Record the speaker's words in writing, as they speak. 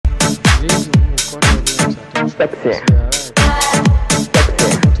Lee Junho caught everyone's attention as he arrived,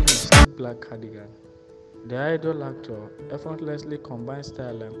 sporting a sleek black cardigan. The idol actor effortlessly combined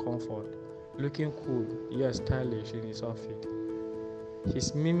style and comfort, looking cool yet stylish in his outfit.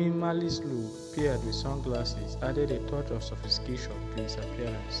 His minimalist look, paired with sunglasses, added a touch of sophistication to his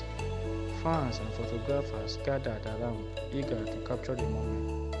appearance. Fans and photographers gathered around, eager to capture the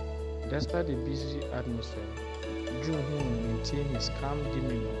moment. Despite the busy atmosphere, Junho maintained his calm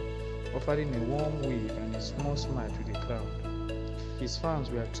demeanor, offering a warm wave and a small smile to the crowd. His fans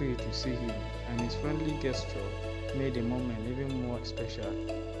were thrilled to see him, and his friendly gesture made the moment even more special.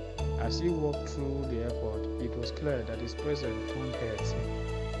 As he walked through the airport, it was clear that his presence turned heads.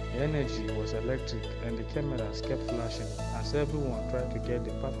 The energy was electric, and the cameras kept flashing as everyone tried to get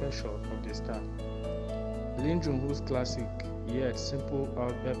the perfect shot of the star. Lee Junho's classic yet simple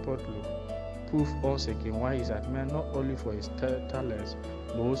airport look proved once again why he is admired not only for his talents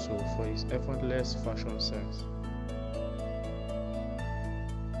but also for his effortless fashion sense.